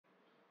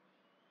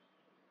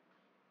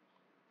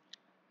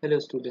Hello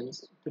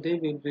students, today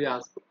we'll be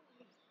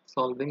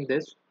solving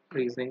this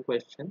reasoning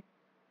question.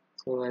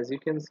 So as you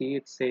can see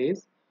it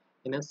says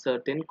in a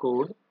certain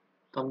code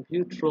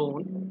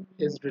computron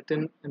is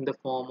written in the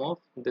form of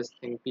this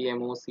thing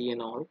PMOC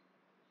and all,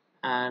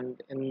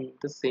 and in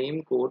the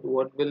same code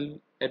what will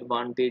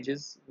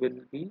advantages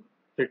will be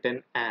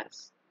written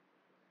as.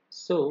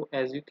 So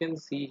as you can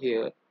see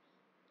here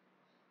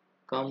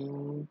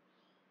computron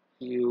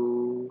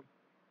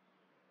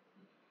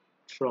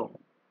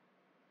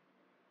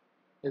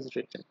is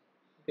written,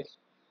 okay,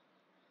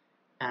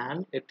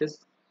 and it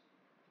is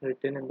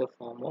written in the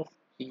form of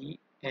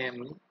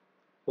PMOC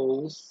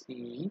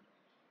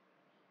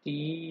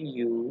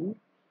TUENOR.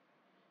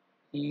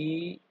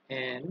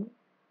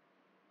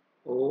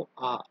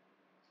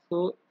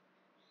 So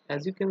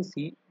as you can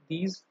see,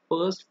 these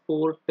first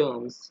four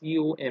terms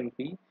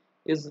COMP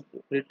is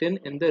written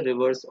in the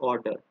reverse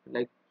order.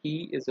 Like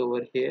P is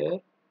over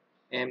here,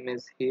 M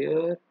is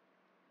here,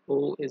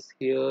 O is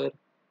here,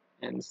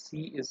 and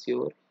C is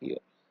here.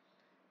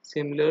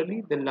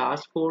 Similarly, the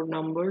last four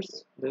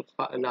numbers, the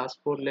last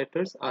four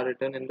letters are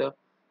written in the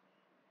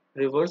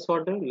reverse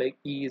order. Like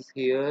E is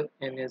here,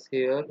 N is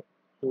here,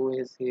 O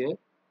is here,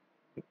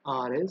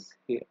 R is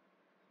here,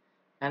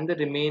 and the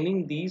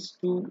remaining these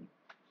two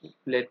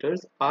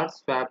letters are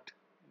swapped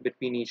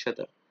between each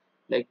other,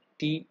 like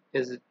T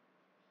is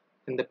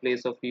in the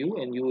place of U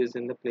and U is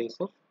in the place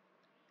of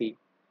T.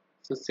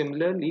 So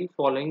similarly,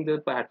 following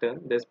this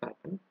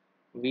pattern,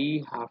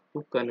 we have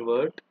to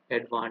convert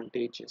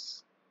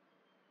advantages.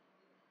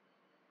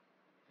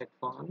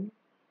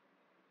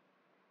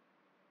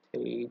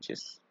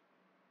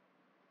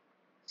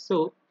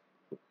 So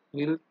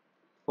we'll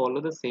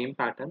follow the same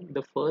pattern.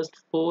 The first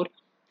four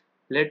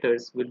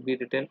letters will be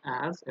written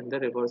as in the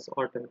reverse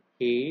order: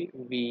 A,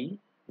 V,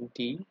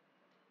 D,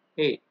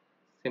 A.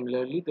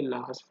 Similarly, the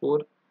last four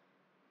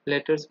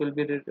letters will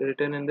be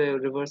written in the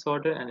reverse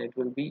order, and it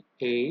will be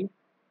A,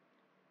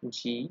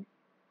 G,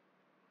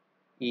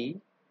 E,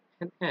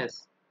 and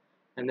S.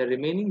 And the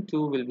remaining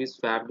two will be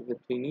swapped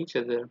between each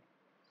other.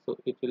 So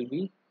it will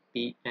be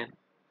T, N.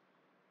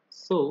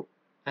 So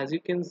as you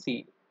can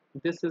see,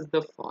 this is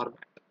the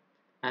format,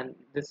 and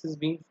this is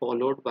being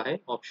followed by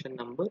option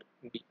number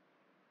B.